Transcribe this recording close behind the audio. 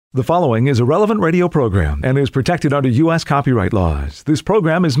The following is a relevant radio program and is protected under U.S. copyright laws. This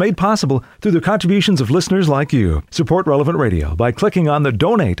program is made possible through the contributions of listeners like you. Support Relevant Radio by clicking on the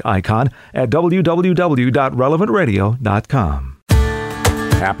donate icon at www.relevantradio.com.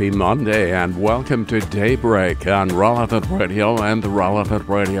 Happy Monday and welcome to Daybreak on Relevant Radio and the Relevant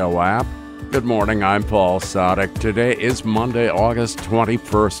Radio app. Good morning, I'm Paul Sadek. Today is Monday, August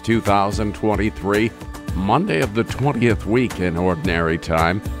 21st, 2023, Monday of the 20th week in Ordinary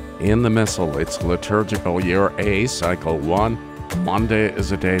Time. In the Missal, it's liturgical year A, cycle 1. Monday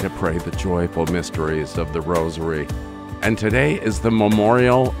is a day to pray the joyful mysteries of the Rosary. And today is the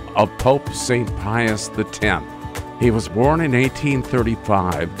memorial of Pope St. Pius X. He was born in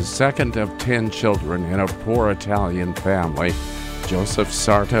 1835, the second of 10 children in a poor Italian family. Joseph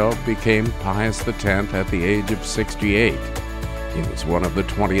Sarto became Pius X at the age of 68. He was one of the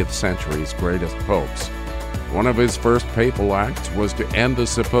 20th century's greatest popes. One of his first papal acts was to end the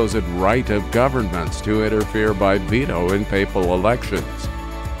supposed right of governments to interfere by veto in papal elections.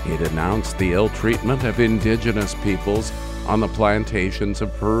 He denounced the ill treatment of indigenous peoples on the plantations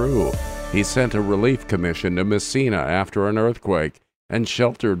of Peru. He sent a relief commission to Messina after an earthquake and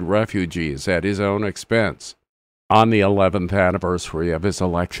sheltered refugees at his own expense. On the 11th anniversary of his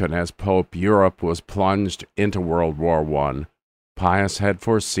election as Pope, Europe was plunged into World War I. Pius had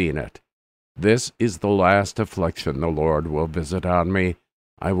foreseen it. "This is the last affliction the Lord will visit on me.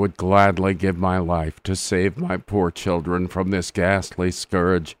 I would gladly give my life to save my poor children from this ghastly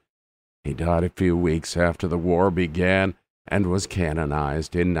scourge." He died a few weeks after the war began and was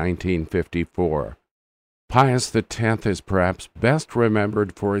canonized in 1954. Pius X is perhaps best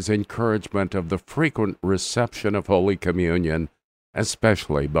remembered for his encouragement of the frequent reception of Holy Communion,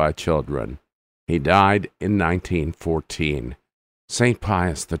 especially by children. He died in 1914. St.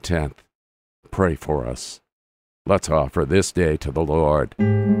 Pius X, pray for us. Let's offer this day to the Lord.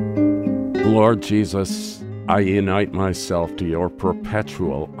 Lord Jesus, I unite myself to your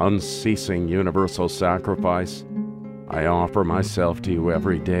perpetual, unceasing, universal sacrifice. I offer myself to you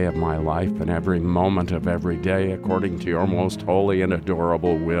every day of my life and every moment of every day according to your most holy and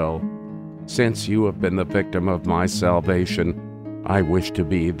adorable will. Since you have been the victim of my salvation, I wish to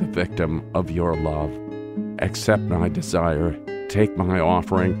be the victim of your love. Accept my desire, take my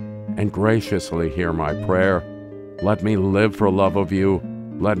offering, and graciously hear my prayer. Let me live for love of you.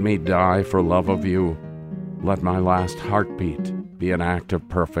 Let me die for love of you. Let my last heartbeat be an act of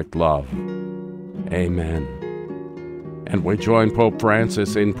perfect love. Amen. And we join Pope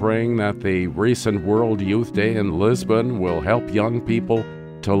Francis in praying that the recent World Youth Day in Lisbon will help young people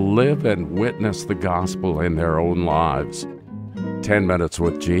to live and witness the gospel in their own lives. 10 Minutes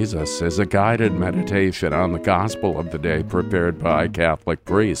with Jesus is a guided meditation on the gospel of the day prepared by a Catholic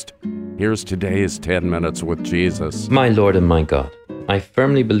priest. Here's today's 10 Minutes with Jesus. My Lord and my God, I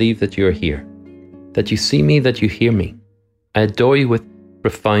firmly believe that you are here, that you see me, that you hear me. I adore you with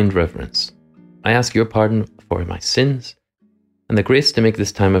profound reverence. I ask your pardon for my sins and the grace to make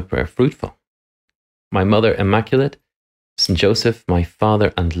this time of prayer fruitful. My Mother Immaculate, St. Joseph, my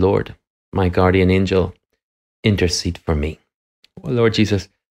Father and Lord, my guardian angel, intercede for me. Well, Lord Jesus,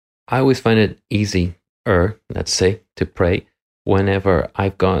 I always find it easier, let's say, to pray whenever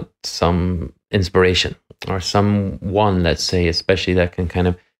I've got some inspiration or someone, let's say, especially that can kind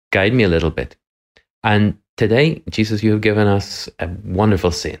of guide me a little bit. And today, Jesus, you have given us a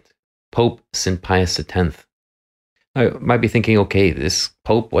wonderful saint, Pope St. Pius X. Now, I might be thinking, okay, this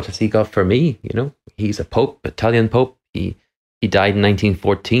Pope, what has he got for me? You know, he's a Pope, Italian Pope. He died in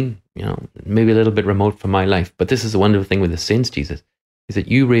 1914. You know, maybe a little bit remote from my life. But this is the wonderful thing with the saints, Jesus, is that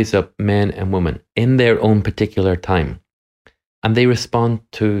you raise up men and women in their own particular time. And they respond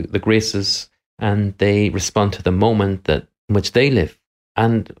to the graces and they respond to the moment in which they live.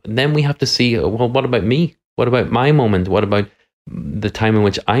 And then we have to see, well, what about me? What about my moment? What about the time in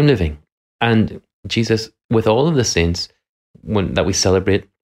which I'm living? And Jesus, with all of the saints that we celebrate,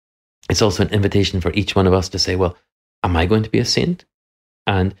 it's also an invitation for each one of us to say, well, am I going to be a saint?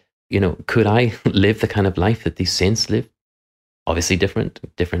 And you know, could I live the kind of life that these saints live? Obviously different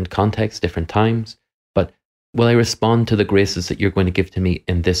contexts, different times. But will I respond to the graces that you're going to give to me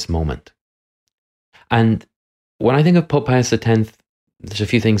in this moment? And when I think of Pope Pius X, there's a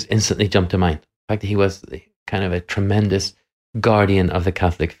few things instantly jump to mind. The fact that he was kind of a tremendous guardian of the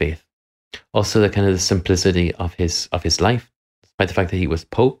Catholic faith. Also the kind of the simplicity of his life. Despite the fact that he was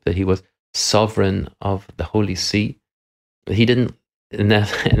Pope, that he was sovereign of the Holy See. He didn't, in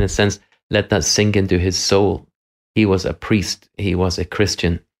a sense, let that sink into his soul. He was a priest, he was a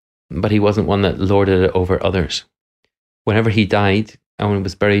Christian, but he wasn't one that lorded it over others. Whenever he died and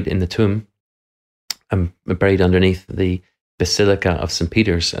was buried in the tomb, buried underneath the Basilica of St.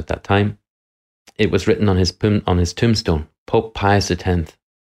 Peter's at that time. It was written on his tombstone, Pope Pius X,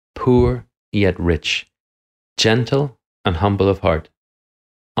 poor yet rich, gentle and humble of heart,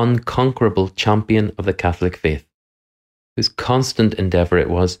 unconquerable champion of the Catholic faith, whose constant endeavour it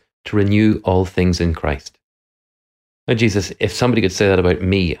was to renew all things in Christ. Now, Jesus, if somebody could say that about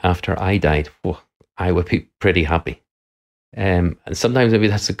me after I died, I would be pretty happy. And sometimes maybe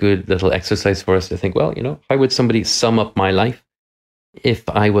that's a good little exercise for us to think, well, how would somebody sum up my life if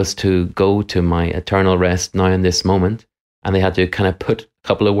I was to go to my eternal rest now in this moment, and they had to kind of put a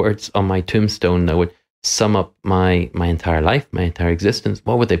couple of words on my tombstone that would sum up my entire life, my entire existence?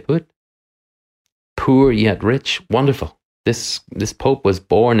 What would they put? Poor yet rich. Wonderful. This Pope was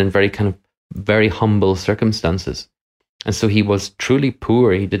born in very humble circumstances. And so he was truly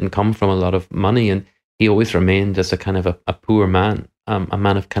poor. He didn't come from a lot of money, and he always remained as a kind of a poor man, a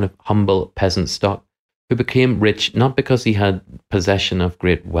man of kind of humble peasant stock, who became rich not because he had possession of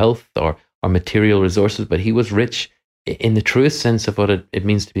great wealth or material resources, but he was rich in the truest sense of what it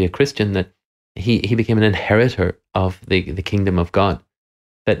means to be a Christian, that he became an inheritor of the kingdom of God,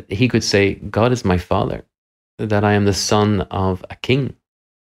 that he could say, God is my father, that I am the son of a king.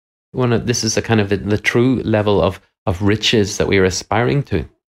 This is a kind of the true level of riches that we are aspiring to.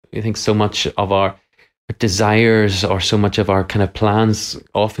 I think so much of our desires or so much of our kind of plans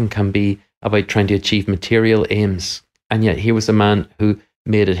often can be about trying to achieve material aims. And yet here was a man who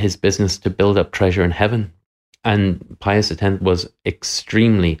made it his business to build up treasure in heaven. And Pius X was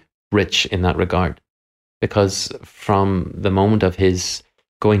extremely rich in that regard, because from the moment of his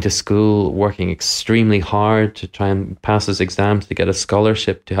going to school, working extremely hard to try and pass his exams, to get a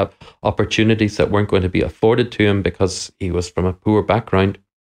scholarship, to have opportunities that weren't going to be afforded to him because he was from a poor background,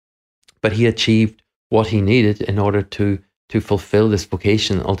 but he achieved what he needed in order to fulfill this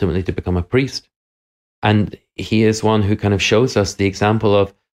vocation, ultimately to become a priest. And he is one who kind of shows us the example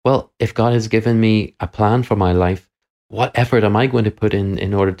of, well, if God has given me a plan for my life, what effort am I going to put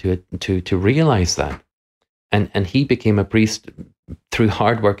in order to realize that? And he became a priest through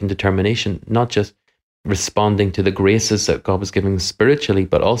hard work and determination, not just responding to the graces that God was giving him spiritually,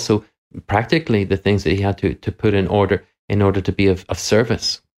 but also practically the things that he had to put in order to be of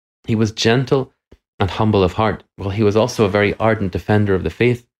service. He was gentle and humble of heart. Well, he was also a very ardent defender of the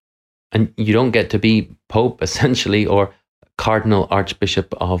faith. And you don't get to be Pope, essentially, or Cardinal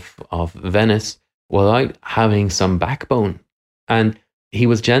Archbishop of Venice without having some backbone. And he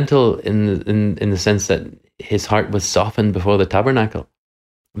was gentle in the sense that his heart was softened before the tabernacle,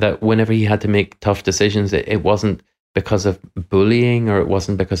 that whenever he had to make tough decisions, it wasn't because of bullying, or it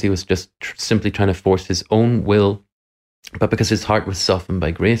wasn't because he was just simply trying to force his own will, but because his heart was softened by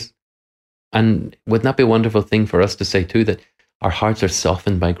grace. And wouldn't that be a wonderful thing for us to say too, that our hearts are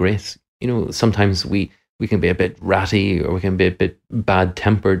softened by grace? Sometimes we can be a bit ratty, or we can be a bit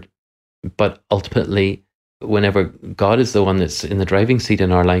bad-tempered, but ultimately, whenever God is the one that's in the driving seat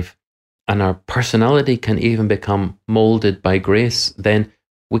in our life, and our personality can even become molded by grace, then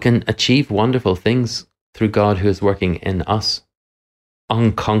we can achieve wonderful things through God who is working in us.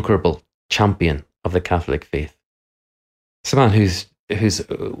 Unconquerable champion of the Catholic faith. It's a man whose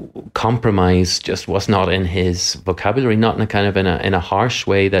compromise just was not in his vocabulary, not in a kind of in a harsh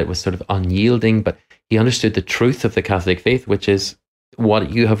way that was sort of unyielding, but he understood the truth of the Catholic faith, which is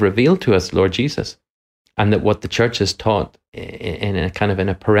what you have revealed to us, Lord Jesus, and that what the Church has taught in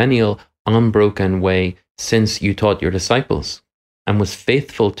a perennial, unbroken way since you taught your disciples, and was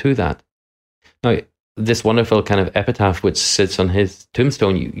faithful to that. Now, this wonderful kind of epitaph which sits on his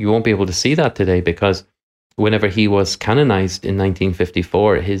tombstone, you won't be able to see that today, because whenever he was canonized in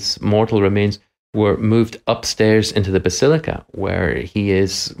 1954, his mortal remains were moved upstairs into the basilica, where he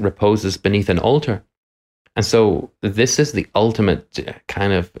reposes beneath an altar. And so this is the ultimate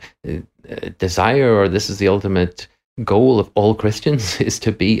kind of desire, or this is the ultimate goal of all Christians, is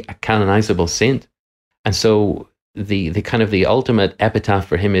to be a canonizable saint. And so the kind of the ultimate epitaph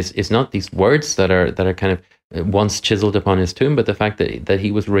for him is not these words that are kind of once chiseled upon his tomb, but the fact that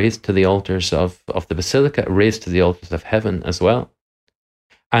he was raised to the altars of the basilica, raised to the altars of heaven as well.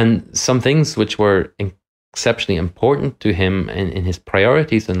 And some things which were exceptionally important to him in his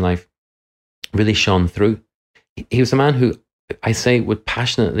priorities in life really shone through. He was a man who, I say, would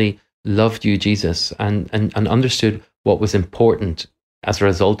passionately loved you, Jesus, and understood what was important as a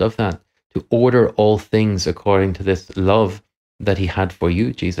result of that, to order all things according to this love that he had for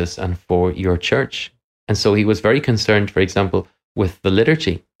you, Jesus, and for your church. And so he was very concerned, for example, with the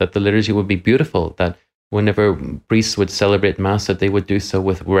liturgy, that the liturgy would be beautiful, that whenever priests would celebrate Mass, that they would do so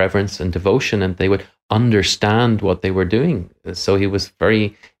with reverence and devotion, and they would understand what they were doing. So he was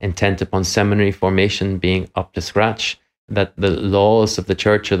very intent upon seminary formation being up to scratch, that the laws of the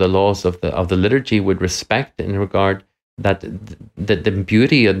church or the laws of the liturgy would respect, in regard that the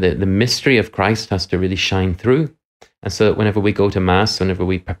beauty and the mystery of Christ has to really shine through. And so that whenever we go to Mass, whenever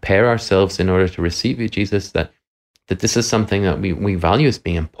we prepare ourselves in order to receive you, Jesus, that this is something that we value as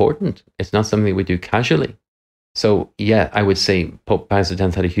being important. It's not something we do casually. So yeah, I would say Pope Pius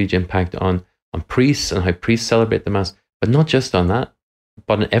X had a huge impact on priests and how priests celebrate the Mass, but not just on that,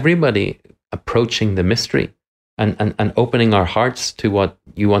 but on everybody approaching the mystery and opening our hearts to what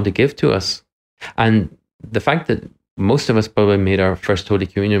you want to give to us. And the fact that most of us probably made our first Holy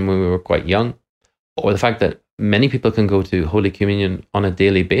Communion when we were quite young, or the fact that many people can go to Holy Communion on a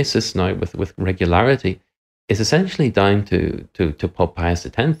daily basis now with regularity, is essentially down to Pope Pius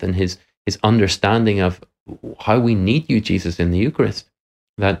X and his understanding of how we need you, Jesus, in the Eucharist.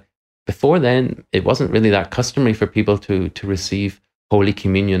 That before then, it wasn't really that customary for people to receive Holy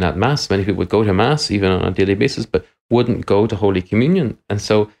Communion at Mass. Many people would go to Mass even on a daily basis, but wouldn't go to Holy Communion. And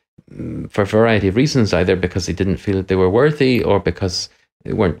so, for a variety of reasons, either because they didn't feel that they were worthy, or because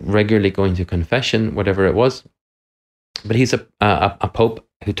they weren't regularly going to confession, whatever it was. But he's a pope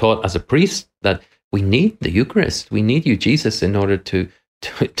who taught as a priest that we need the Eucharist. We need you, Jesus, in order to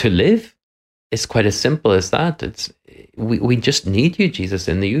live. It's quite as simple as that. We just need you, Jesus,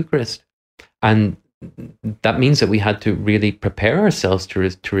 in the Eucharist. And that means that we had to really prepare ourselves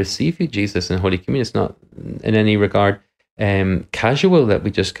to receive you, Jesus, in Holy Communion. It's not in any regard casual that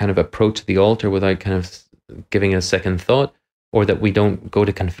we just kind of approach the altar without kind of giving it a second thought, or that we don't go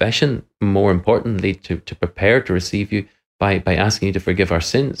to confession, more importantly, to prepare to receive you by asking you to forgive our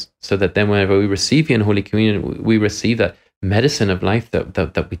sins, so that then whenever we receive you in Holy Communion, we receive that medicine of life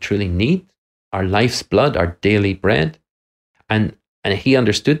that we truly need, our life's blood, our daily bread. And he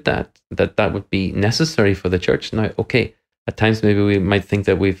understood that would be necessary for the church. Now, okay, at times maybe we might think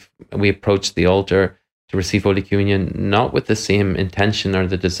that we approach the altar to receive Holy Communion not with the same intention or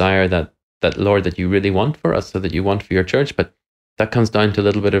the desire that Lord, that you really want for us, or that you want for your church. But that comes down to a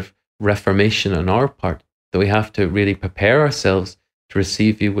little bit of reformation on our part, that we have to really prepare ourselves to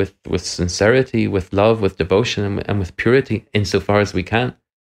receive you with sincerity, with love, with devotion, and with purity insofar as we can.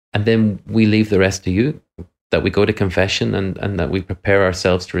 And then we leave the rest to you, that we go to confession and that we prepare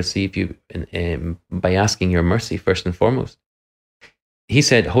ourselves to receive you by asking your mercy first and foremost. He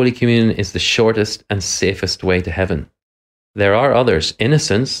said, Holy Communion is the shortest and safest way to heaven. There are others,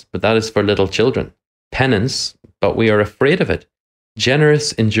 innocence, but that is for little children. Penance, but we are afraid of it.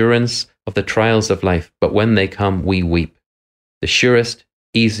 Generous endurance of the trials of life, but when they come, we weep. The surest,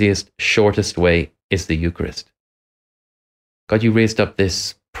 easiest, shortest way is the Eucharist. God, you raised up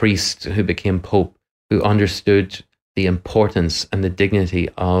this priest who became Pope, who understood the importance and the dignity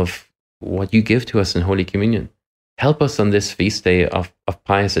of what you give to us in Holy Communion. Help us on this feast day of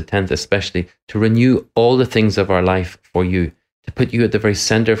Pius X especially, to renew all the things of our life for you, to put you at the very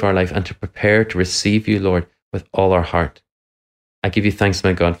center of our life, and to prepare to receive you, Lord, with all our heart. I give you thanks,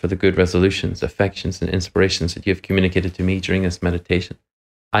 my God, for the good resolutions, affections, and inspirations that you have communicated to me during this meditation.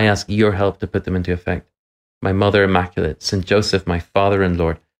 I ask your help to put them into effect. My Mother Immaculate, St. Joseph, my Father and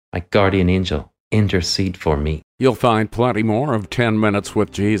Lord, my guardian angel, intercede for me. You'll find plenty more of 10 Minutes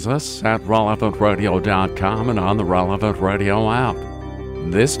with Jesus at relevantradio.com and on the Relevant Radio app.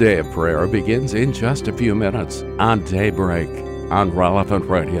 This day of prayer begins in just a few minutes on Daybreak on Relevant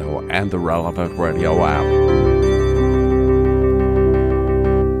Radio and the Relevant Radio app.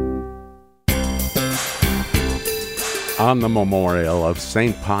 On the memorial of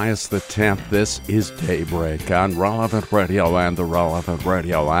St. Pius X, this is Daybreak on Relevant Radio and the Relevant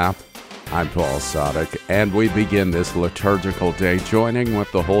Radio app. I'm Paul Sadek, and we begin this liturgical day joining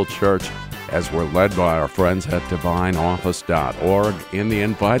with the whole church as we're led by our friends at divineoffice.org in the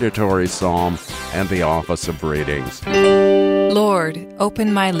invitatory psalm and the office of readings. Lord,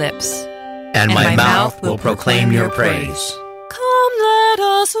 open my lips, and my mouth will proclaim your praise. Come, let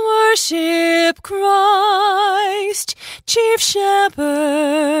us worship Christ, chief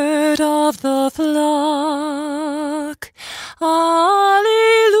shepherd of the flock. Alleluia.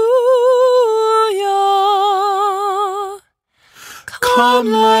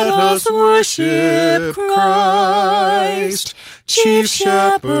 Come, let us worship Christ, chief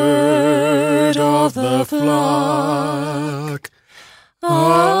shepherd of the flock.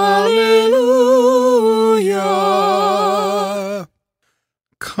 Alleluia.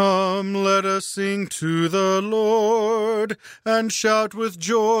 Come, let us sing to the Lord, and shout with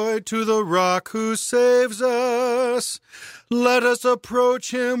joy to the Rock who saves us. Let us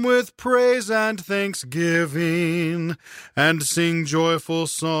approach him with praise and thanksgiving, and sing joyful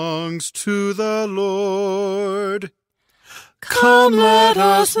songs to the Lord. Come, let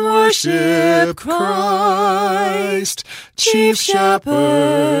us worship Christ, chief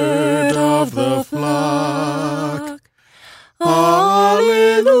shepherd of the flock.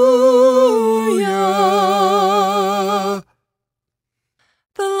 Alleluia.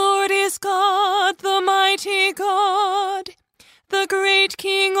 The Lord is God, the mighty God, the great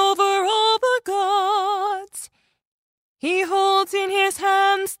King over all the gods. He holds in his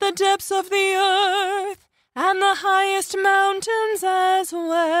hands the depths of the earth, and the highest mountains as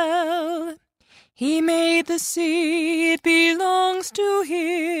well. He made the sea, it belongs to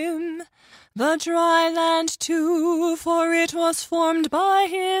him. The dry land too, for it was formed by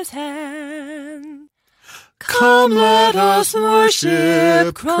his hand. Come, let us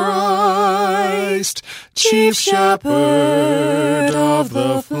worship Christ, chief shepherd of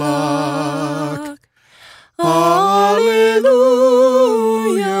the flock. Alleluia.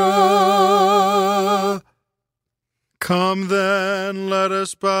 Come then, let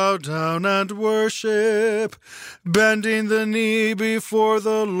us bow down and worship, bending the knee before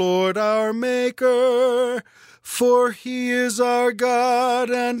the Lord our Maker. For he is our God,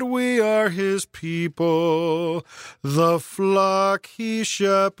 and we are his people, the flock he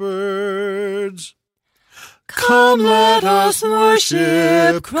shepherds. Come, let us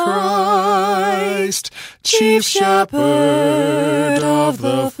worship Christ, chief shepherd of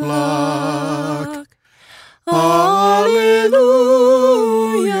the flock.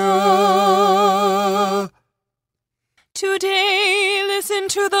 Alleluia. Today listen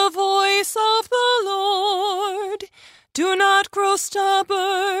to the voice of the Lord. Do not grow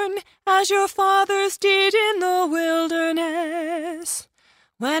stubborn, as your fathers did in the wilderness.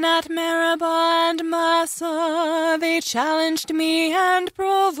 When at Meribah and Massah they challenged me and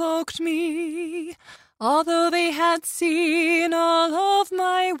provoked me, although they had seen all of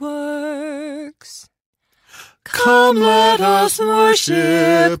my works. Come, let us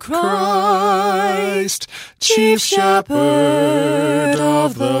worship Christ, chief shepherd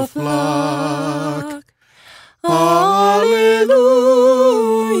of the flock.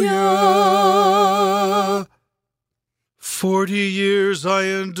 Alleluia. 40 years I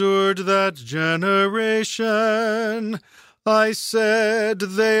endured that generation. I said,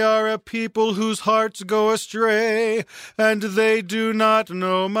 they are a people whose hearts go astray, and they do not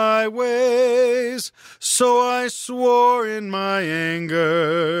know my ways. So I swore in my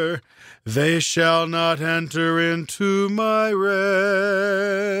anger, they shall not enter into my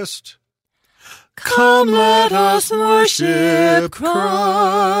rest. Come, let us worship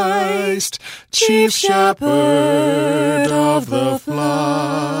Christ, chief shepherd of the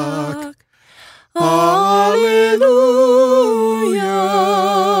flock.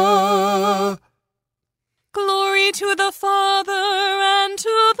 Alleluia. Glory to the Father, and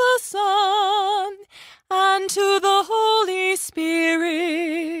to the Son, and to the Holy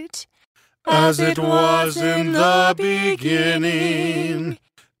Spirit, as it was in the beginning,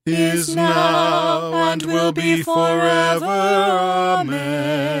 is now, and will be forever.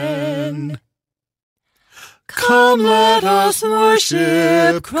 Amen. Come, let us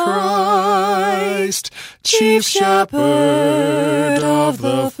worship Christ, chief shepherd of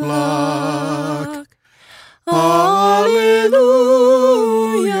the flock.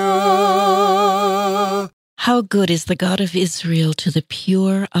 Alleluia. How good is the God of Israel to the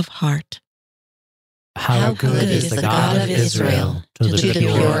pure of heart. How good is the God of Israel to the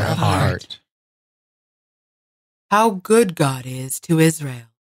pure of heart. How good God is to Israel,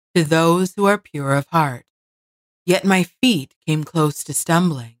 to those who are pure of heart. Yet my feet came close to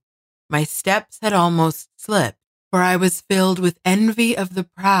stumbling. My steps had almost slipped, for I was filled with envy of the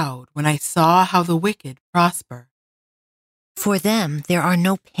proud when I saw how the wicked prosper. For them there are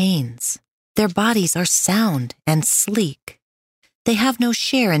no pains. Their bodies are sound and sleek. They have no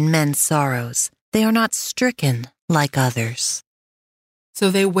share in men's sorrows. They are not stricken like others. So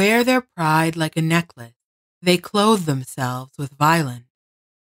they wear their pride like a necklace. They clothe themselves with violence.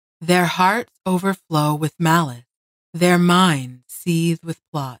 Their hearts overflow with malice. Their minds seethe with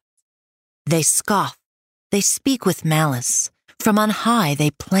plots. They scoff. They speak with malice. From on high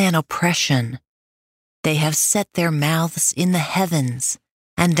they plan oppression. They have set their mouths in the heavens,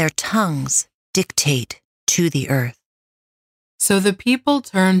 and their tongues dictate to the earth. So the people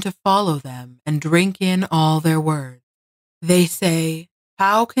turn to follow them and drink in all their words. They say,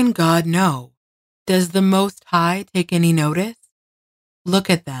 how can God know? Does the Most High take any notice? Look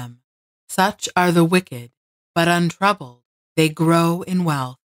at them. Such are the wicked, but untroubled, they grow in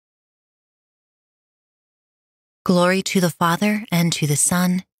wealth. Glory to the Father, and to the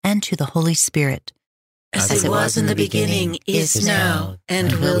Son, and to the Holy Spirit. As it was in the beginning, is now,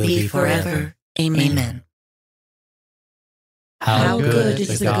 and will be forever. Amen. How good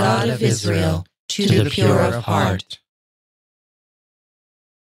is the God of Israel to the pure of heart.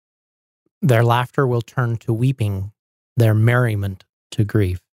 Their laughter will turn to weeping, their merriment to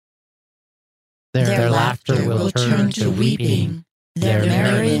grief. Their laughter will turn to weeping, their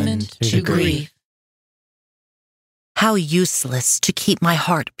merriment to grief. How useless to keep my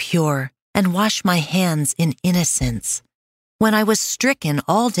heart pure and wash my hands in innocence, when I was stricken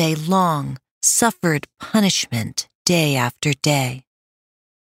all day long, suffered punishment day after day.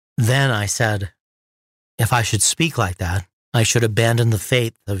 Then I said, if I should speak like that, I should abandon the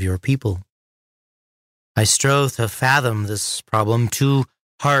faith of your people. I strove to fathom this problem, too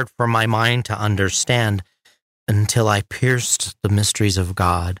hard for my mind to understand, until I pierced the mysteries of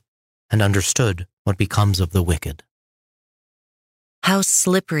God and understood what becomes of the wicked. How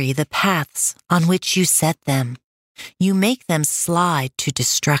slippery the paths on which you set them. You make them slide to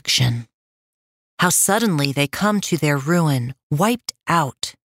destruction. How suddenly they come to their ruin, wiped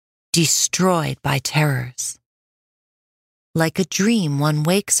out, destroyed by terrors. Like a dream one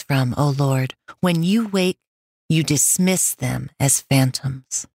wakes from, O Lord, when you wake, you dismiss them as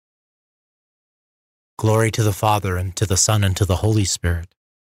phantoms. Glory to the Father, and to the Son, and to the Holy Spirit.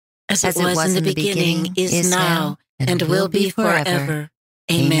 As it was in the beginning, is now, and will be forever.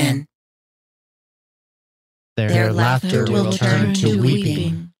 Amen. Their laughter will turn to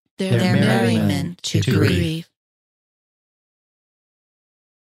weeping, their merriment to grief.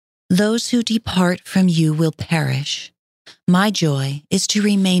 Those who depart from you will perish. My joy is to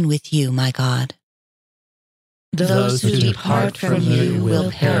remain with you, my God. Those who depart from you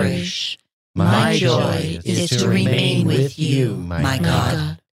will perish. My joy is to remain with you, my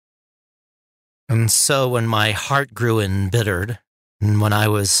God. And so when my heart grew embittered, and when I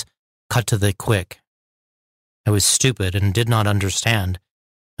was cut to the quick, I was stupid and did not understand,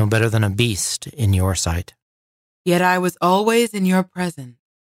 no better than a beast in your sight. Yet I was always in your presence.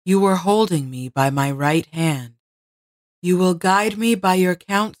 You were holding me by my right hand. You will guide me by your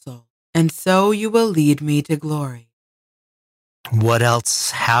counsel, and so you will lead me to glory. What else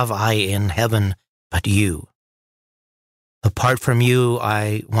have I in heaven but you? Apart from you,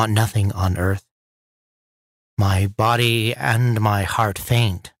 I want nothing on earth. My body and my heart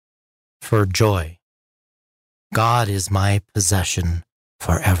faint for joy. God is my possession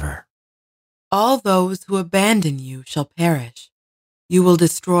forever. All those who abandon you shall perish. You will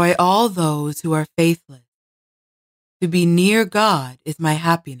destroy all those who are faithless. To be near God is my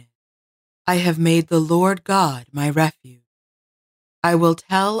happiness. I have made the Lord God my refuge. I will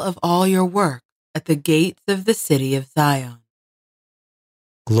tell of all your work at the gates of the city of Zion.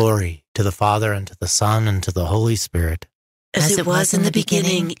 Glory to the Father, and to the Son, and to the Holy Spirit. As it was in the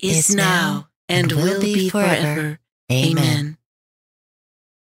beginning, is now, and will be forever. Amen.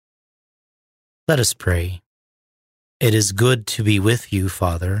 Let us pray. It is good to be with you,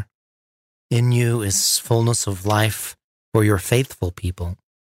 Father. In you is fullness of life for your faithful people.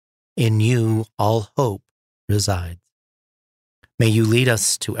 In you all hope resides. May you lead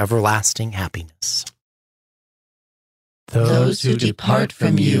us to everlasting happiness. Those who depart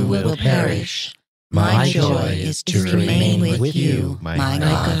from you will perish. My joy is to remain with you, my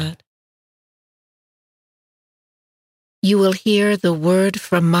God. You will hear the word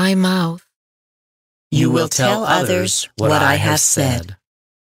from my mouth. You will tell others what I have said.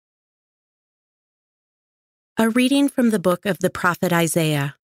 A reading from the book of the prophet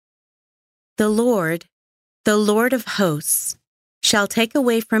Isaiah. The Lord of hosts, shall take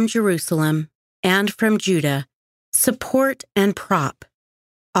away from Jerusalem and from Judah support and prop,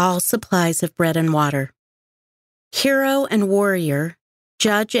 all supplies of bread and water. Hero and warrior,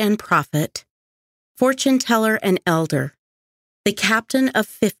 judge and prophet, fortune teller and elder, the captain of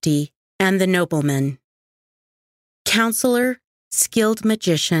 50 and the nobleman, counselor, skilled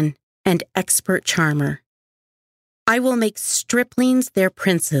magician, and expert charmer. I will make striplings their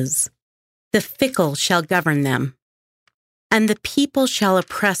princes. The fickle shall govern them. And the people shall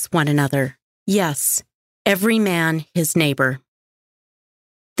oppress one another. Yes, every man his neighbor.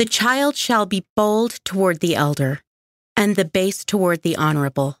 The child shall be bold toward the elder, and the base toward the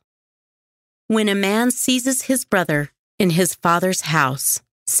honorable. When a man seizes his brother in his father's house,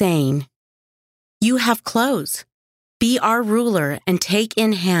 saying, You have clothes, be our ruler, and take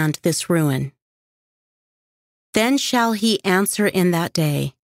in hand this ruin. Then shall he answer in that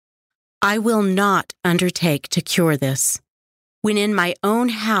day, I will not undertake to cure this, when in my own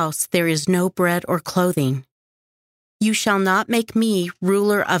house there is no bread or clothing. You shall not make me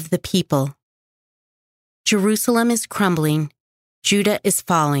ruler of the people. Jerusalem is crumbling, Judah is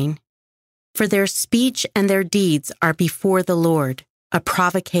falling, for their speech and their deeds are before the Lord, a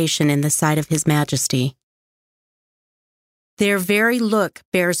provocation in the sight of his majesty. Their very look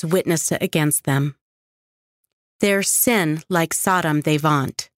bears witness against them. Their sin, like Sodom, they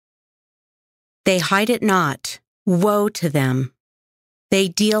vaunt. They hide it not. Woe to them! They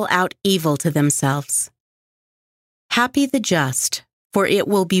deal out evil to themselves. Happy the just, for it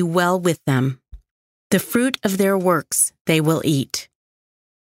will be well with them. The fruit of their works they will eat.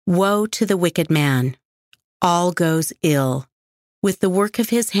 Woe to the wicked man! All goes ill. With the work of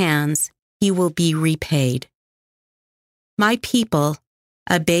his hands he will be repaid. My people,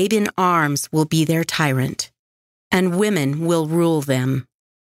 a babe in arms will be their tyrant, and women will rule them.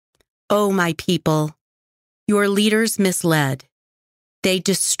 O my people, your leaders misled. They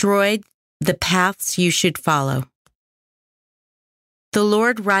destroyed the paths you should follow. The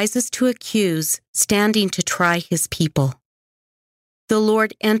Lord rises to accuse, standing to try his people. The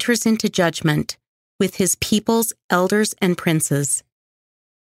Lord enters into judgment with his people's elders and princes.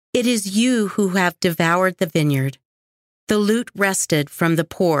 It is you who have devoured the vineyard. The loot wrested from the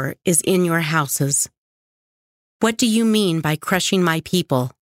poor is in your houses. What do you mean by crushing my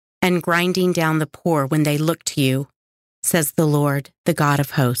people and grinding down the poor when they look to you, says the Lord, the God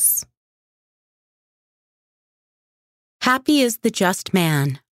of hosts. Happy is the just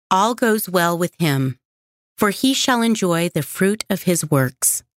man, all goes well with him, for he shall enjoy the fruit of his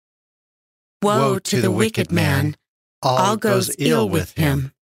works. Woe to the wicked man, all goes ill with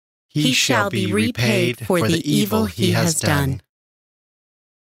him. He shall be repaid for the evil he has done.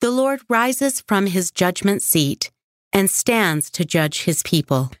 The Lord rises from his judgment seat and stands to judge his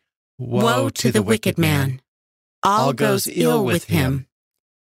people. Woe to the wicked man! All goes ill with him.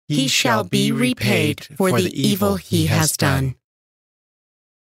 He shall be repaid for the evil he has done.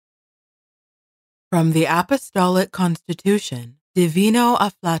 From the Apostolic Constitution, Divino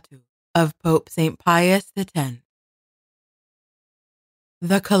Afflatus, of Pope St. Pius X.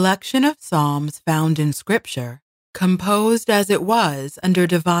 The collection of psalms found in Scripture, composed as it was under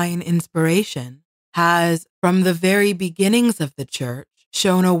divine inspiration, has, from the very beginnings of the Church,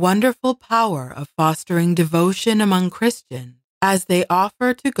 shown a wonderful power of fostering devotion among Christians as they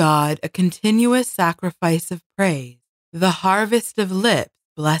offer to God a continuous sacrifice of praise, the harvest of lips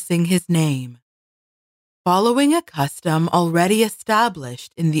blessing his name. Following a custom already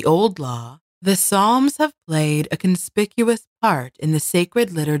established in the Old Law, the Psalms have played a conspicuous part in the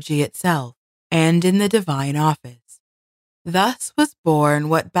sacred liturgy itself and in the divine office. Thus was born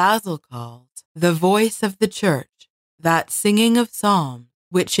what Basil calls the voice of the Church, that singing of psalms,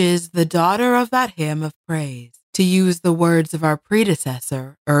 which is the daughter of that hymn of praise, to use the words of our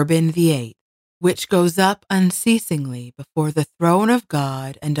predecessor, Urban VIII, which goes up unceasingly before the throne of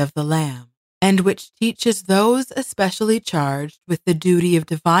God and of the Lamb, and which teaches those especially charged with the duty of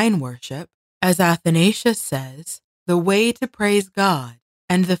divine worship, as Athanasius says, the way to praise God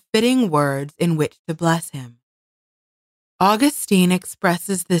and the fitting words in which to bless him. Augustine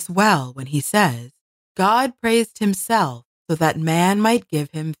expresses this well when he says, God praised himself so that man might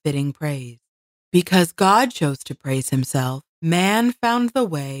give him fitting praise. Because God chose to praise himself, man found the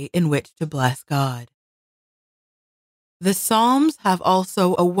way in which to bless God. The Psalms have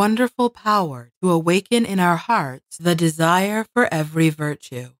also a wonderful power to awaken in our hearts the desire for every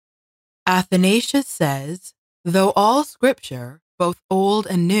virtue. Athanasius says, though all Scripture, both Old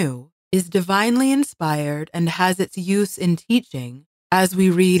and New, is divinely inspired and has its use in teaching, as we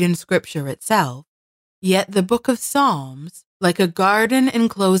read in Scripture itself, yet the book of Psalms, like a garden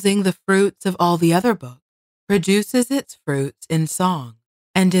enclosing the fruits of all the other books, produces its fruits in song,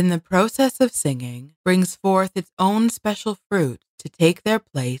 and in the process of singing brings forth its own special fruit to take their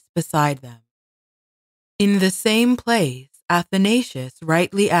place beside them. In the same place, Athanasius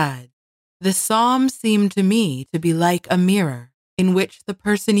rightly adds, the Psalms seem to me to be like a mirror, in which the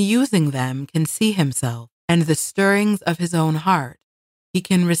person using them can see himself and the stirrings of his own heart. He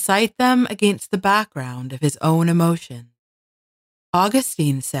can recite them against the background of his own emotions.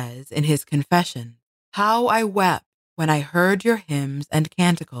 Augustine says in his Confession, how I wept when I heard your hymns and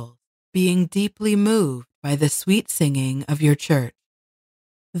canticles, being deeply moved by the sweet singing of your church.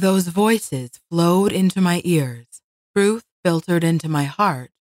 Those voices flowed into my ears, truth filtered into my heart,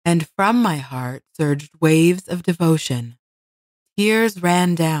 and from my heart surged waves of devotion. Tears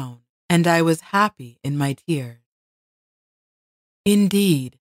ran down, and I was happy in my tears.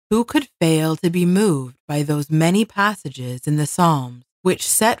 Indeed, who could fail to be moved by those many passages in the Psalms which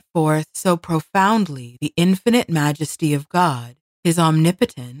set forth so profoundly the infinite majesty of God, his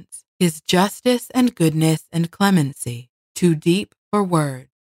omnipotence, his justice and goodness and clemency, too deep for words,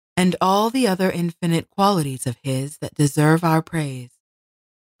 and all the other infinite qualities of his that deserve our praise?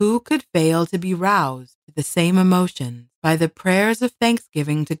 Who could fail to be roused to the same emotions by the prayers of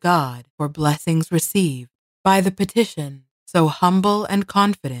thanksgiving to God for blessings received, by the petitions, so humble and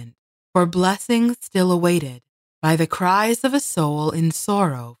confident, for blessings still awaited, by the cries of a soul in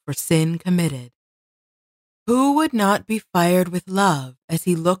sorrow for sin committed. Who would not be fired with love as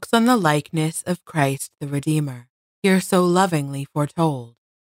he looks on the likeness of Christ the Redeemer, here so lovingly foretold?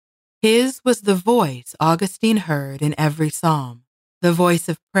 His was the voice Augustine heard in every psalm, the voice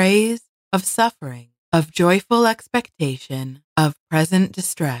of praise, of suffering, of joyful expectation, of present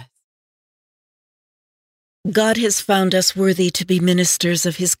distress. God has found us worthy to be ministers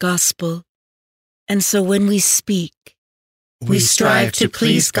of his gospel, and so when we speak, we strive to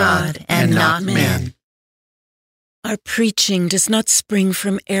please God and not men. Our preaching does not spring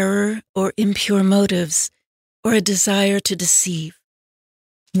from error or impure motives or a desire to deceive.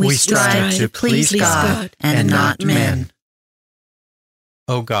 We strive to please God and not men.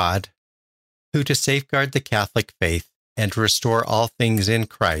 O God, who to safeguard the Catholic faith and restore all things in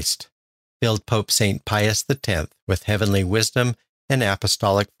Christ, filled Pope St. Pius X with heavenly wisdom and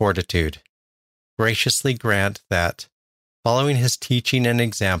apostolic fortitude, graciously grant that, following his teaching and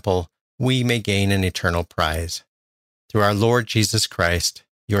example, we may gain an eternal prize. Through our Lord Jesus Christ,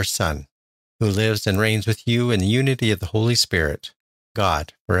 your Son, who lives and reigns with you in the unity of the Holy Spirit,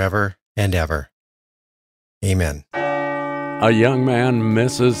 God, forever and ever. Amen. A young man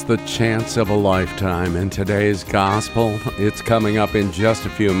misses the chance of a lifetime in today's gospel. It's coming up in just a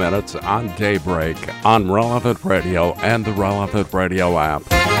few minutes on Daybreak on Relevant Radio and the Relevant Radio app.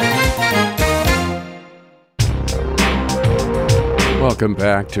 Welcome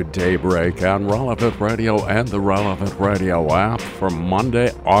back to Daybreak on Relevant Radio and the Relevant Radio app for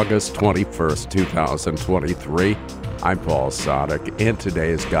Monday, August 21st, 2023. I'm Paul Sadek. In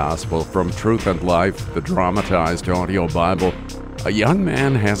today's Gospel from Truth and Life, the dramatized audio Bible, a young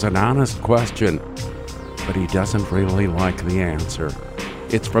man has an honest question, but he doesn't really like the answer.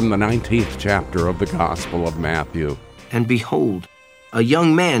 It's from the 19th chapter of the Gospel of Matthew. And behold, a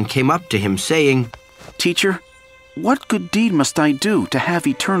young man came up to him, saying, Teacher, what good deed must I do to have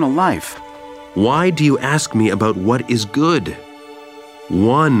eternal life? Why do you ask me about what is good?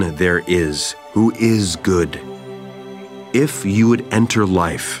 One there is who is good. If you would enter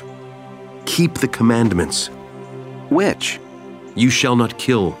life, keep the commandments. Which? You shall not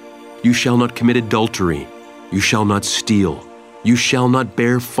kill. You shall not commit adultery. You shall not steal. You shall not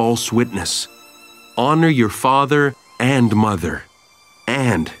bear false witness. Honor your father and mother.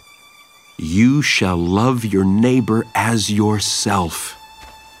 And you shall love your neighbor as yourself.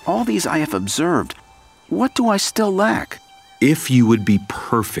 All these I have observed. What do I still lack? If you would be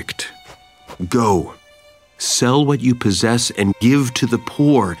perfect, go. Sell what you possess and give to the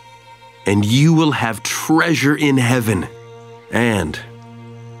poor, and you will have treasure in heaven. And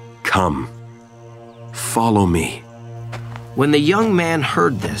come, follow me. When the young man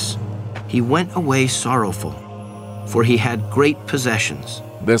heard this, he went away sorrowful, for he had great possessions.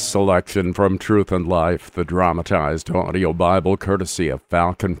 This selection from Truth and Life, the dramatized audio Bible, courtesy of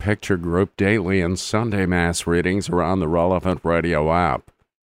Falcon Picture Group, daily and Sunday Mass readings around the Relevant Radio app.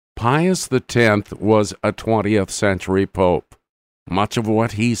 Pius X was a 20th century pope. Much of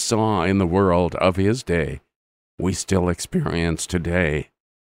what he saw in the world of his day, we still experience today.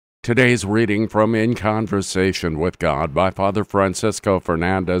 Today's reading from In Conversation with God by Father Francisco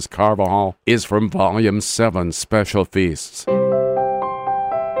Fernandez Carvajal is from Volume 7, Special Feasts.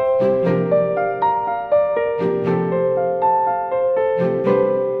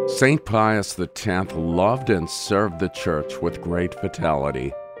 St. Pius X loved and served the Church with great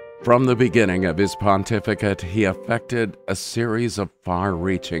fidelity. From the beginning of his pontificate, he effected a series of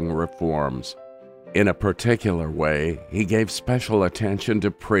far-reaching reforms. In a particular way, he gave special attention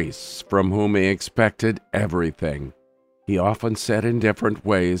to priests from whom he expected everything. He often said in different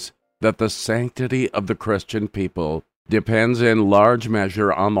ways that the sanctity of the Christian people depends in large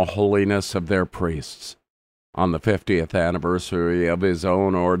measure on the holiness of their priests. On the 50th anniversary of his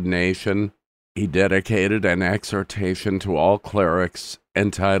own ordination, he dedicated an exhortation to all clerics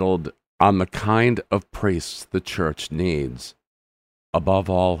entitled, On the Kind of Priests the Church Needs. Above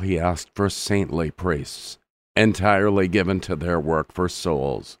all, he asked for saintly priests, entirely given to their work for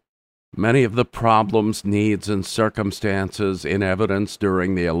souls. Many of the problems, needs, and circumstances in evidence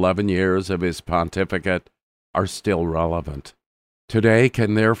during the 11 years of his pontificate are still relevant. Today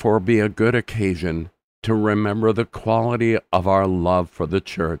can therefore be a good occasion to remember the quality of our love for the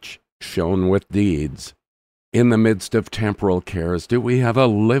Church shown with deeds. In the midst of temporal cares, do we have a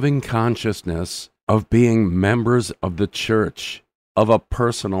living consciousness of being members of the Church, of a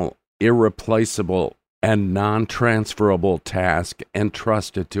personal, irreplaceable, and non-transferable task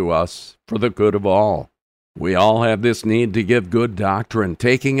entrusted to us for the good of all? We all have this need to give good doctrine,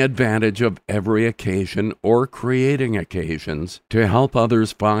 taking advantage of every occasion or creating occasions to help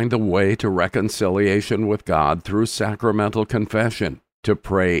others find the way to reconciliation with God through sacramental confession, to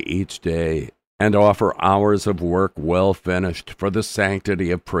pray each day, and offer hours of work well finished for the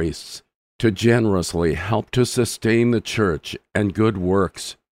sanctity of priests, to generously help to sustain the church and good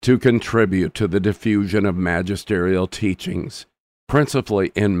works, to contribute to the diffusion of magisterial teachings,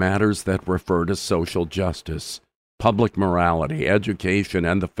 principally in matters that refer to social justice, public morality, education,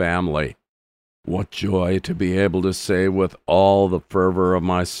 and the family. What joy to be able to say with all the fervor of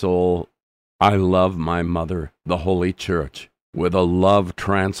my soul, I love my mother, the Holy Church, with a love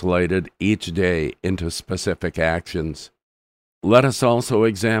translated each day into specific actions. Let us also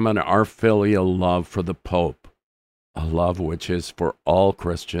examine our filial love for the Pope, a love which is for all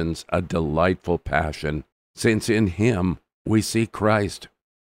Christians a delightful passion, since in him we see Christ.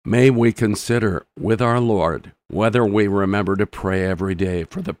 May we consider with our Lord whether we remember to pray every day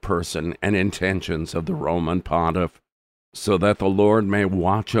for the person and intentions of the Roman Pontiff, so that the Lord may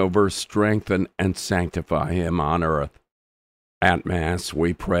watch over, strengthen, and sanctify him on earth. At Mass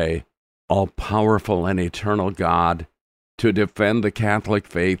we pray, all-powerful and eternal God, to defend the Catholic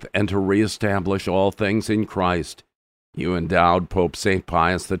faith and to reestablish all things in Christ. You endowed Pope St.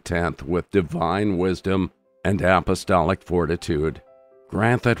 Pius X with divine wisdom and apostolic fortitude.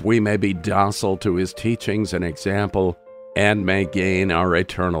 Grant that we may be docile to his teachings and example, and may gain our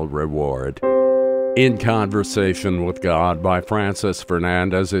eternal reward. In Conversation with God by Francis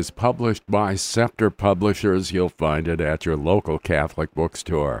Fernandez is published by Scepter Publishers. You'll find it at your local Catholic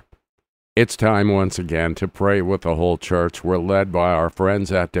bookstore. It's time once again to pray with the whole church. We're led by our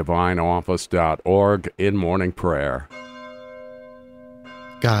friends at divineoffice.org in morning prayer.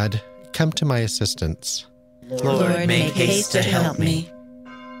 God, come to my assistance. Lord, make haste to help me.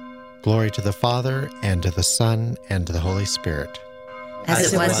 Glory to the Father, and to the Son, and to the Holy Spirit.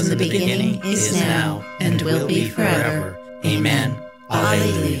 As it was in the beginning, is now, and will be forever. Amen.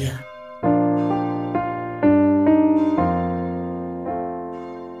 Alleluia.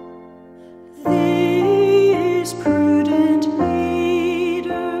 This prudent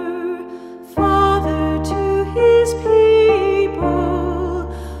leader, father to his people,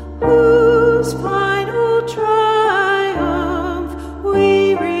 whose final triumph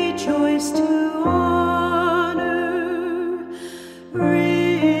we rejoice to honor,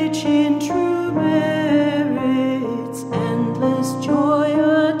 rich in true merits, endless joy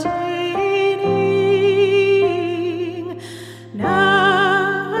attaining,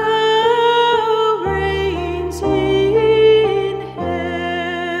 now reigns in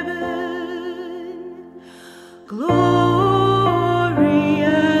heaven. Glory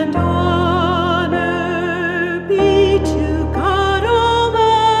and honor be to God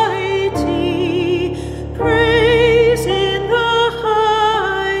Almighty, praise in the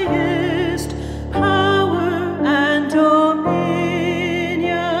highest, power and dominion,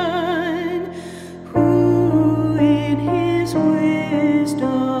 who in his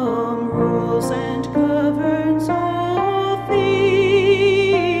wisdom rules and governs all things.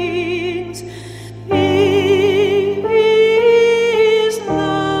 His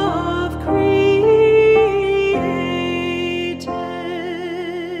love created. Amen.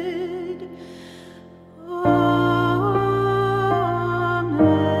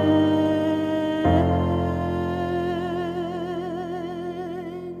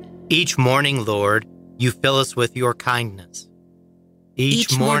 Each morning, Lord, you fill us with your kindness.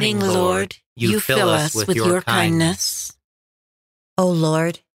 Each morning, Lord, you fill us with your kindness. O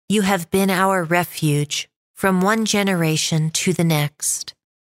Lord, you have been our refuge from one generation to the next.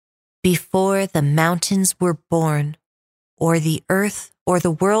 Before the mountains were born, or the earth or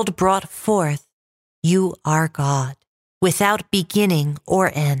the world brought forth, you are God, without beginning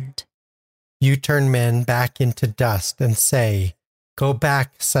or end. You turn men back into dust and say, "Go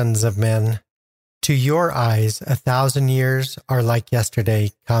back, sons of men." To your eyes 1,000 years are like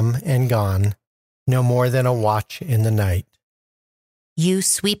yesterday, come and gone, no more than a watch in the night. You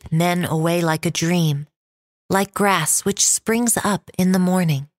sweep men away like a dream, like grass which springs up in the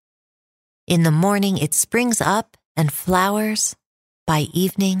morning. In the morning it springs up and flowers, by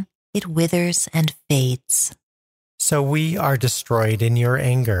evening it withers and fades. So we are destroyed in your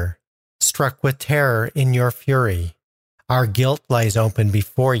anger, struck with terror in your fury. Our guilt lies open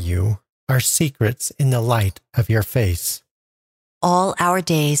before you, our secrets in the light of your face. All our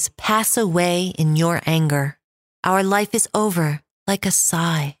days pass away in your anger. Our life is over like a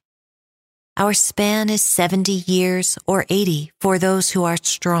sigh. Our span is 70 years or 80 for those who are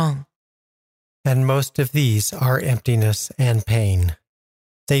strong. And most of these are emptiness and pain.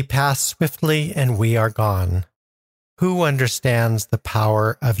 They pass swiftly and we are gone. Who understands the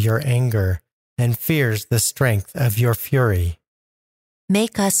power of your anger and fears the strength of your fury?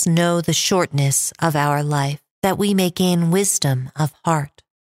 Make us know the shortness of our life, that we may gain wisdom of heart.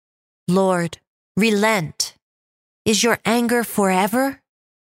 Lord, relent. Is your anger forever?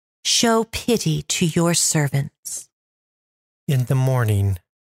 Show pity to your servants. In the morning,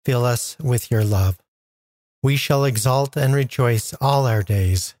 fill us with your love. We shall exult and rejoice all our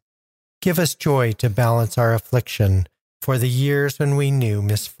days. Give us joy to balance our affliction for the years when we knew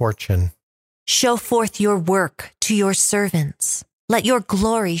misfortune. Show forth your work to your servants. Let your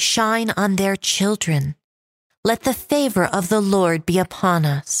glory shine on their children. Let the favor of the Lord be upon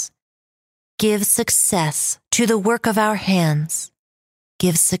us. Give success to the work of our hands.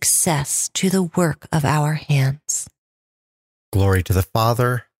 Give success to the work of our hands. Glory to the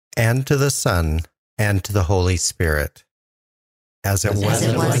Father, and to the Son, and to the Holy Spirit. As it was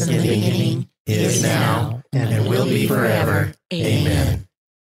in the beginning, is now, and will be forever. Amen.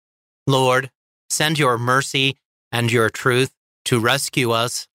 Lord, send your mercy and your truth to rescue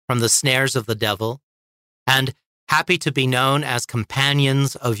us from the snares of the devil, and happy to be known as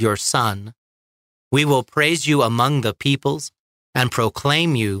companions of your Son, we will praise you among the peoples and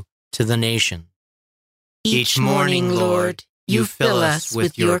proclaim you to the nation. Each morning, Lord, you fill us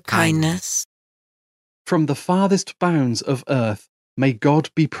with your kindness. From the farthest bounds of earth, may God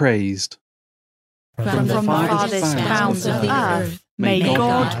be praised. From the farthest bounds of the earth, may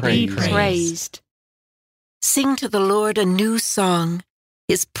God be praised. Sing to the Lord a new song,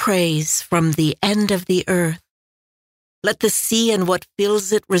 his praise from the end of the earth. Let the sea and what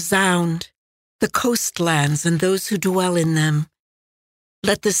fills it resound, the coastlands and those who dwell in them.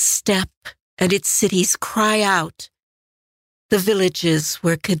 Let the steppe and its cities cry out, the villages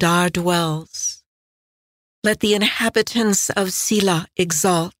where Kedar dwells. Let the inhabitants of Sela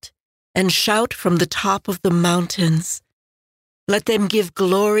exalt and shout from the top of the mountains. Let them give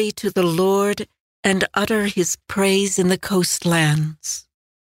glory to the Lord and utter his praise in the coastlands.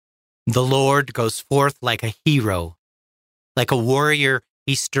 The Lord goes forth like a hero. Like a warrior,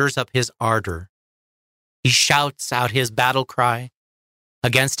 he stirs up his ardor. He shouts out his battle cry.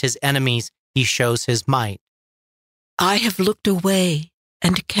 Against his enemies, he shows his might. I have looked away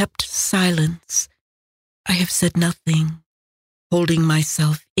and kept silence. I have said nothing, holding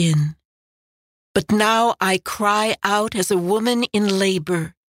myself in. But now I cry out as a woman in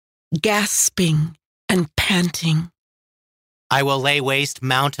labor, gasping and panting. I will lay waste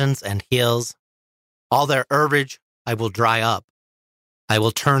mountains and hills. All their herbage I will dry up. I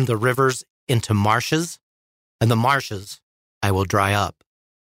will turn the rivers into marshes, and the marshes I will dry up.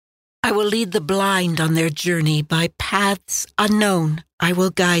 I will lead the blind on their journey by paths unknown. I will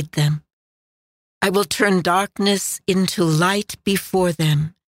guide them. I will turn darkness into light before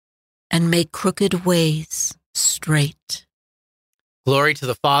them and make crooked ways straight. Glory to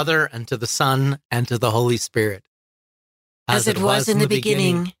the Father, and to the Son, and to the Holy Spirit. As it was in the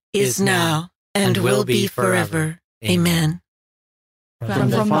beginning, is now, and will be forever. Amen.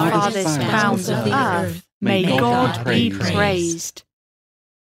 From the farthest bounds of the earth, may God be praised.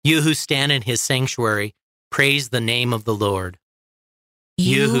 You who stand in his sanctuary, praise the name of the Lord.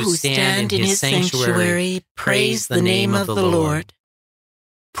 You who stand in his sanctuary, praise the name of the Lord.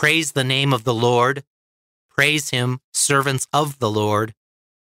 Praise the name of the Lord. Praise him, servants of the Lord,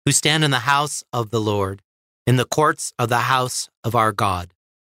 who stand in the house of the Lord, in the courts of the house of our God.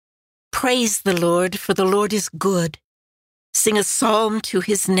 Praise the Lord, for the Lord is good. Sing a psalm to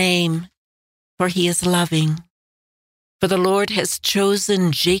his name, for he is loving. For the Lord has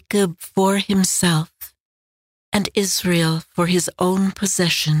chosen Jacob for himself, and Israel for his own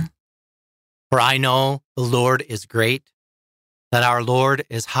possession. For I know the Lord is great, that our Lord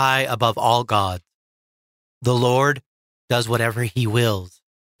is high above all gods. The Lord does whatever he wills,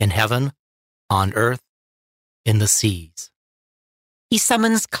 in heaven, on earth, in the seas. He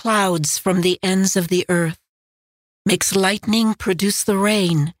summons clouds from the ends of the earth, makes lightning produce the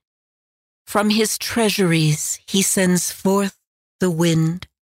rain. From his treasuries he sends forth the wind.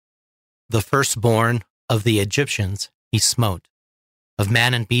 The firstborn of the Egyptians he smote, of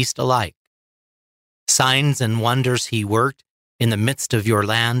man and beast alike. Signs and wonders he worked in the midst of your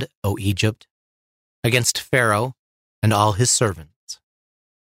land, O Egypt, against Pharaoh and all his servants.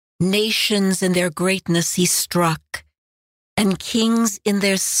 Nations in their greatness he struck, and kings in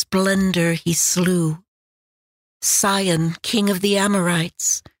their splendor he slew. Sion, king of the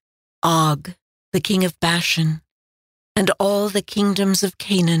Amorites, Og, the king of Bashan, and all the kingdoms of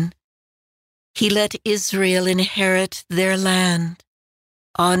Canaan. He let Israel inherit their land.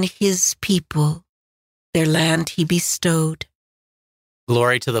 On his people their land he bestowed.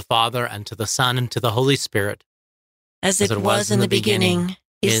 Glory to the Father, and to the Son, and to the Holy Spirit. As it was in the beginning,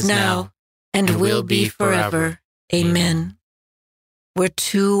 is now, and will be forever. Amen. Where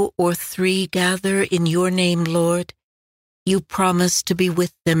 2 or 3 gather in your name, Lord, you promise to be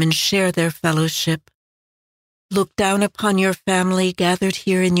with them and share their fellowship. Look down upon your family gathered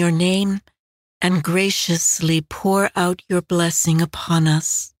here in your name, and graciously pour out your blessing upon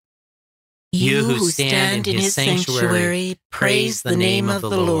us. You who stand in his sanctuary, praise the name of the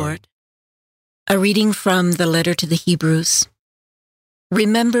Lord. A reading from the letter to the Hebrews.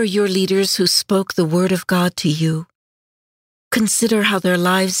 Remember your leaders who spoke the word of God to you. Consider how their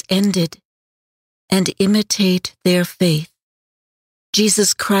lives ended, and imitate their faith.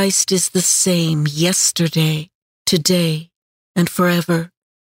 Jesus Christ is the same yesterday, today, and forever.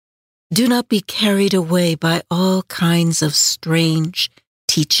 Do not be carried away by all kinds of strange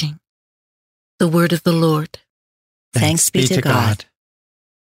teaching. The word of the Lord. Thanks be to God.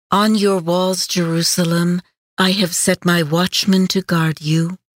 On your walls, Jerusalem, I have set my watchmen to guard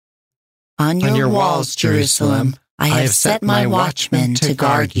you. On your walls, Jerusalem, I have set my watchmen to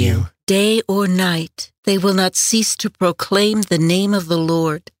guard you. Day or night, they will not cease to proclaim the name of the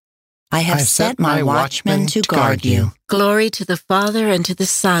Lord. I have set my watchmen to guard you. Glory to the Father, and to the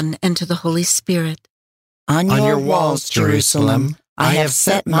Son, and to the Holy Spirit. On your walls, Jerusalem, I have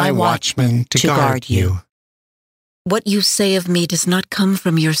set my watchmen to guard you. What you say of me does not come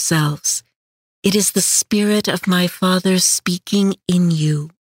from yourselves. It is the Spirit of my Father speaking in you.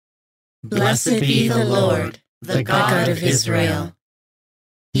 Blessed be the Lord, the God of Israel.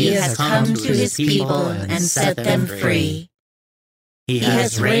 He has come to his people and set them free. He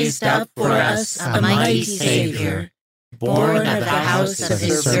has raised up for us a mighty Savior, born of the house of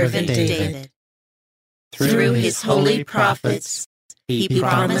his servant David. Through his holy prophets, he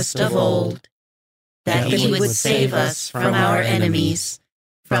promised of old that he would save us from our enemies,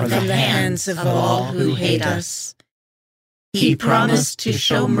 from the hands of all who hate us. He promised to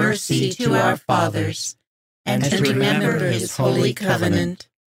show mercy to our fathers and to remember his holy covenant.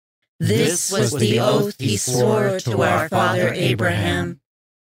 This was the oath he swore to our father Abraham,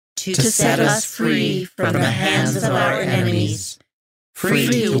 to set us free from the hands of our enemies, free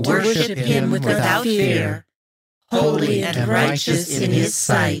to worship him without fear, holy and righteous in his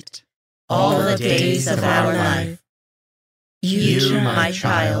sight, all the days of our life. You, my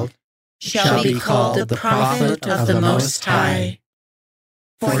child, shall be called the prophet of the Most High,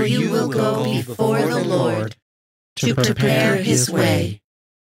 for you will go before the Lord to prepare his way,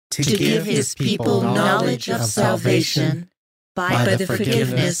 to give his people knowledge of salvation by the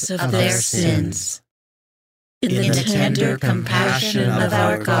forgiveness of their sins. In the tender compassion of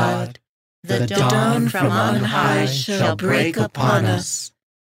our God, the dawn from on high shall break upon us,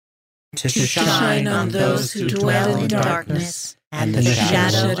 to shine on those who dwell in darkness and the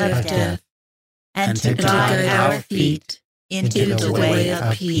shadow of death, and to guide our feet into the way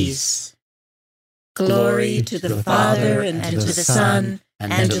of peace. Glory to the Father, and to the Son,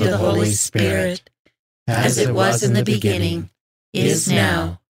 and to the Holy Spirit, as it was in the beginning, is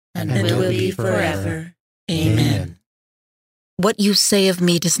now, and will be forever. Amen. What you say of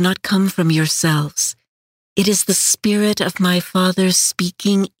me does not come from yourselves. It is the Spirit of my Father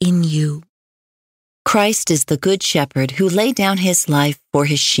speaking in you. Christ is the Good Shepherd who laid down his life for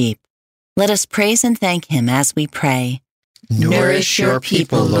his sheep. Let us praise and thank him as we pray. Nourish your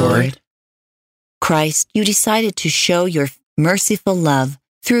people, Lord. Christ, you decided to show your merciful love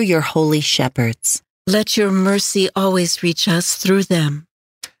through your holy shepherds. Let your mercy always reach us through them.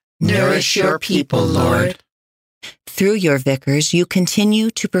 Nourish your people, Lord. Through your vicars, you continue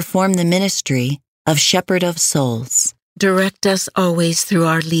to perform the ministry of shepherd of souls. Direct us always through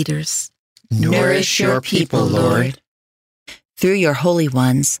our leaders. Nourish your people, Lord. Through your holy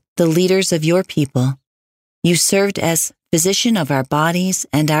ones, the leaders of your people, you served as physician of our bodies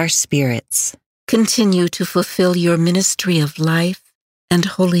and our spirits. Continue to fulfill your ministry of life and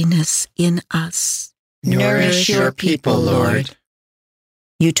holiness in us. Nourish your people, Lord.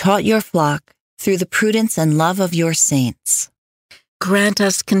 You taught your flock through the prudence and love of your saints. Grant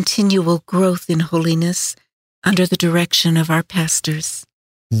us continual growth in holiness under the direction of our pastors.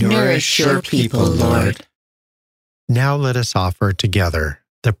 Nourish your people, Lord. Now let us offer together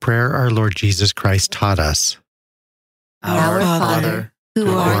the prayer our Lord Jesus Christ taught us. Our Father,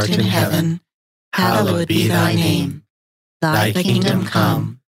 who art in heaven, hallowed be thy name. Thy kingdom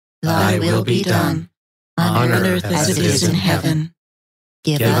come, thy will be done, on earth as it is in heaven.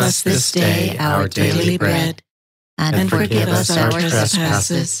 Give us this day our daily bread, and forgive us our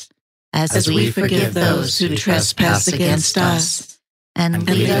trespasses, as we forgive those who trespass against us. And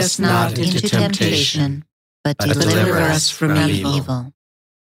lead us not into temptation, but deliver us from evil.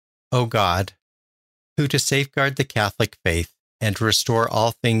 O God, who to safeguard the Catholic faith and to restore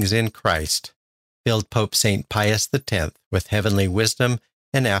all things in Christ, filled Pope St. Pius X with heavenly wisdom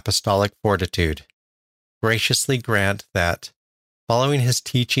and apostolic fortitude, graciously grant that, following his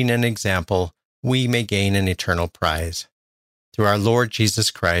teaching and example, we may gain an eternal prize. Through our Lord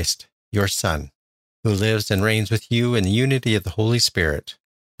Jesus Christ, your Son, who lives and reigns with you in the unity of the Holy Spirit,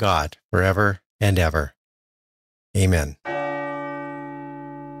 God, forever and ever. Amen.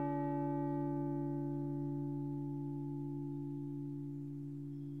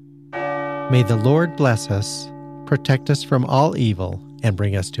 May the Lord bless us, protect us from all evil, and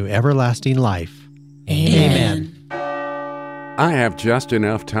bring us to everlasting life. Amen. I have just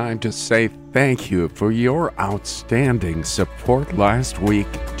enough time to say thank you for your outstanding support last week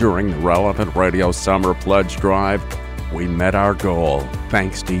during the Relevant Radio Summer Pledge Drive. We met our goal,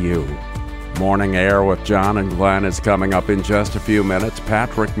 thanks to you. Morning Air with John and Glenn is coming up in just a few minutes.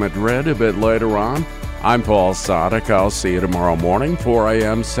 Patrick Madrid a bit later on. I'm Paul Sadek. I'll see you tomorrow morning, 4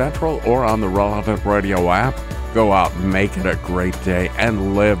 a.m. Central, or on the Relevant Radio app. Go out and make it a great day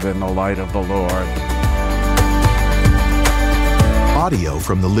and live in the light of the Lord. Audio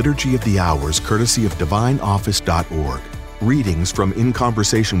from the Liturgy of the Hours, courtesy of DivineOffice.org. Readings from In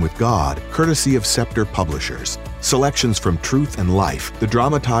Conversation with God, courtesy of Scepter Publishers. Selections from Truth and Life, the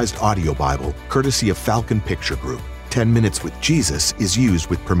dramatized audio Bible, courtesy of Falcon Picture Group. 10 Minutes with Jesus is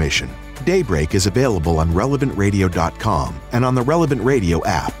used with permission. Daybreak is available on relevantradio.com and on the Relevant Radio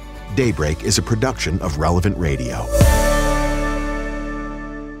app. Daybreak is a production of Relevant Radio.